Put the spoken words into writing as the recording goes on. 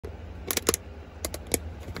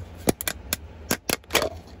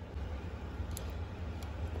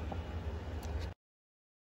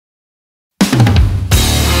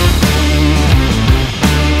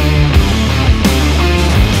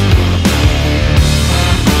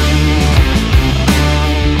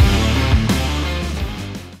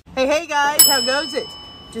how goes it?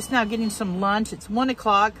 Just now getting some lunch. It's 1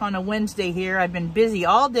 o'clock on a Wednesday here. I've been busy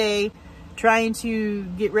all day trying to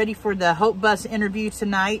get ready for the Hope Bus interview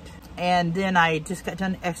tonight. And then I just got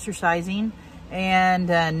done exercising. And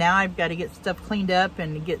now I've got to get stuff cleaned up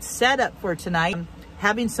and get set up for tonight. I'm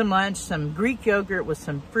having some lunch, some Greek yogurt with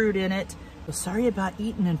some fruit in it. Well, sorry about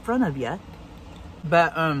eating in front of you.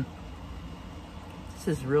 But this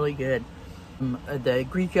is really good. The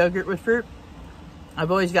Greek yogurt with fruit. I've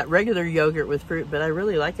always got regular yogurt with fruit, but I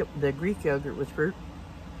really like it, the Greek yogurt with fruit.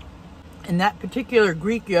 And that particular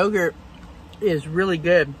Greek yogurt is really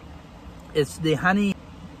good. It's the honey,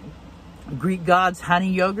 Greek God's honey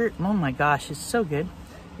yogurt. Oh my gosh, it's so good.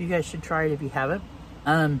 You guys should try it if you haven't.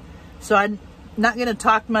 So I'm not going to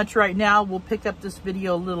talk much right now. We'll pick up this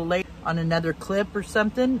video a little later on another clip or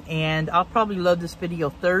something, and I'll probably load this video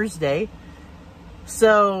Thursday.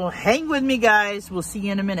 So hang with me, guys. We'll see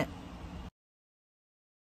you in a minute.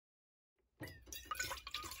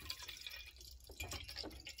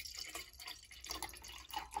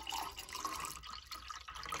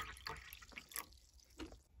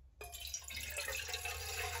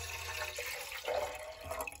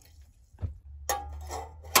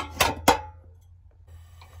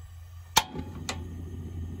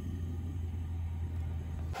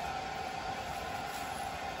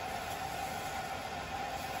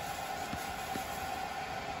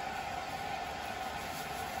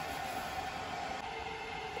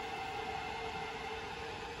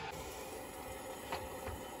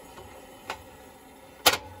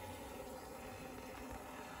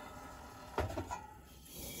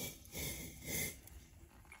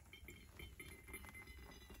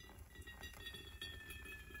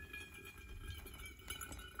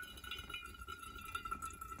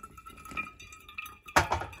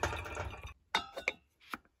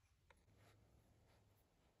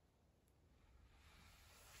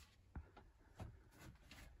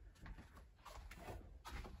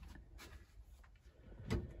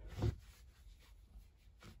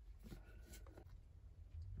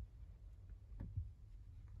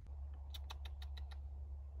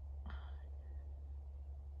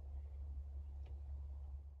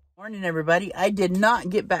 Morning, everybody. I did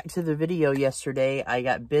not get back to the video yesterday. I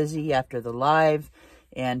got busy after the live,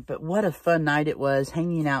 but what a fun night it was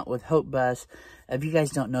hanging out with Hope Bus. If you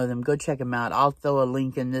guys don't know them, go check them out. I'll throw a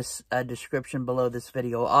link in this description below this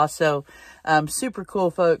video. Also, super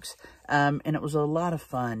cool folks, and it was a lot of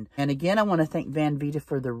fun. And again, I want to thank Van Vita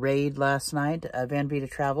for the raid last night, Van Vita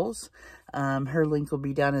Travels. Her link will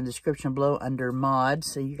be down in the description below under mod,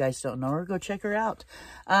 so you guys don't know her, go check her out.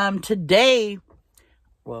 Today,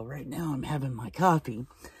 well, right now I'm having my coffee,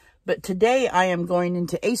 but today I am going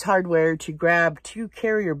into Ace Hardware to grab 2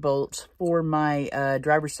 carrier bolts for my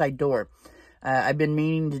driver's side door. I've been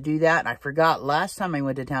meaning to do that, and I forgot last time I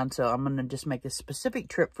went to town, so I'm going to just make a specific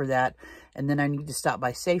trip for that, and then I need to stop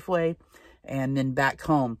by Safeway and then back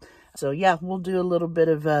home. So yeah, we'll do a little bit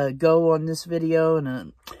of a go on this video and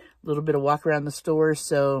a little bit of walk around the store.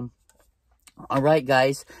 So all right,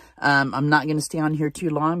 guys, I'm not going to stay on here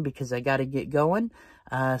too long because I got to get going.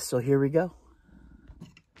 So here we go.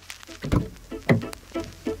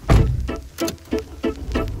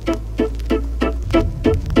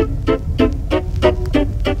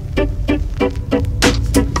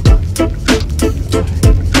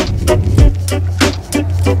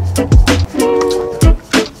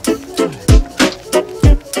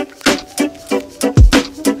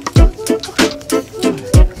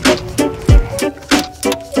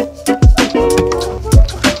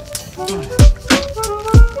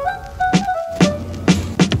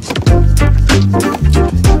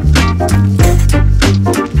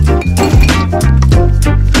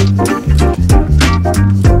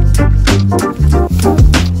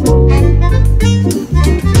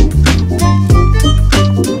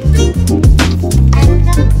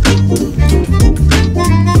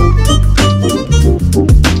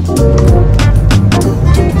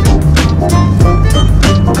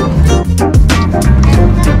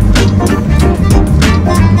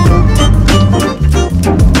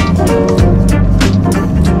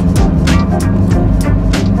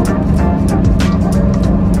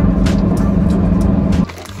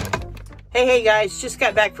 Hey guys, just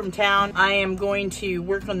got back from town. I am going to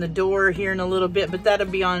work on the door here in a little bit, but that'll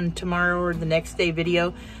be on tomorrow or the next day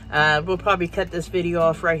video. We'll probably cut this video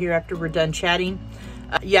off right here after we're done chatting.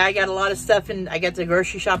 Yeah, I got a lot of stuff, and I got the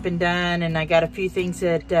grocery shopping done, and I got a few things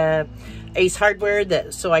at Ace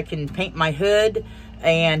Hardware so I can paint my hood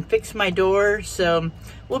and fix my door. So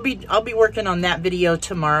I'll be working on that video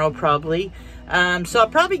tomorrow probably. So I'll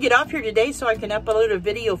probably get off here today so I can upload a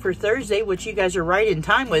video for Thursday, which you guys are right in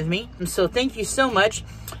time with me. So thank you so much.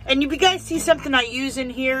 And if you guys see something I use in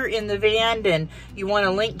here in the van and you want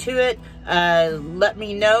a link to it, let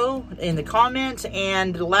me know in the comments.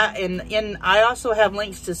 And I also have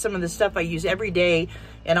links to some of the stuff I use every day,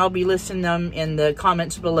 and I'll be listing them in the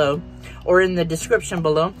comments below or in the description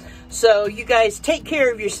below. So you guys take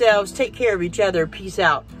care of yourselves, take care of each other. Peace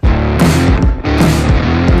out.